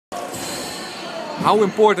How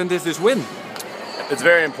important is this win? It's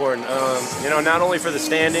very important. You know, not only for the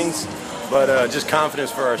standings, but just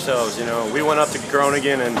confidence for ourselves. You know, we went up to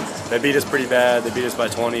Groningen and they beat us pretty bad. They beat us by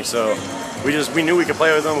 20, so we knew we could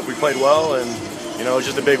play with them if we played well, and you know, it was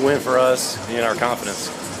just a big win for us and our confidence.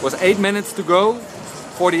 It was 8 minutes to go,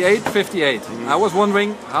 48-58. I was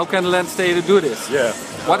wondering, how can Landstede do this? Yeah.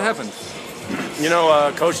 What happened? You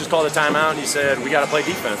know, coach just called a timeout and he said, we got to play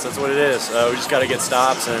defense. That's what it is. We just got to get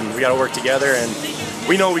stops and we got to work together, and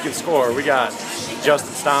we know we can score. We got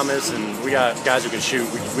Justin Thomas and we got guys who can shoot.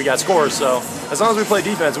 We got scores, so as long as we play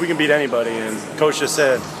defense, we can beat anybody. And coach just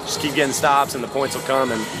said, just keep getting stops and the points will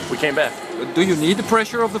come, and we came back. Do you need the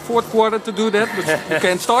pressure of the fourth quarter to do that? But you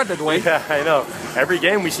can't start that way. Yeah, I know. Every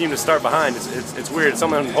game we seem to start behind. It's weird. It's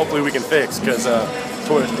something hopefully we can fix, because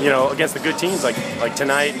you know, against the good teams like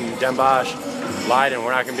tonight and Den Bosch, Leiden,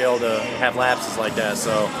 we're not going to be able to have lapses like that.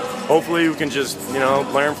 So hopefully we can just, you know,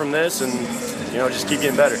 learn from this and, you know, just keep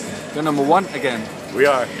getting better. You're number one again. We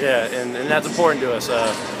are, yeah, and that's important to us.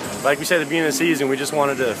 Like we said at the beginning of the season, we just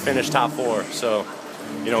wanted to finish top 4. So,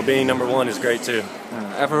 you know, being number 1 is great too.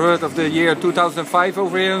 Ever heard of the year 2005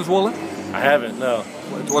 over here in Zwolle? I haven't, no.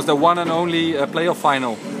 It was the one and only playoff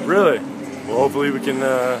final. Really? Well, hopefully we can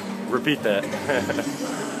repeat that.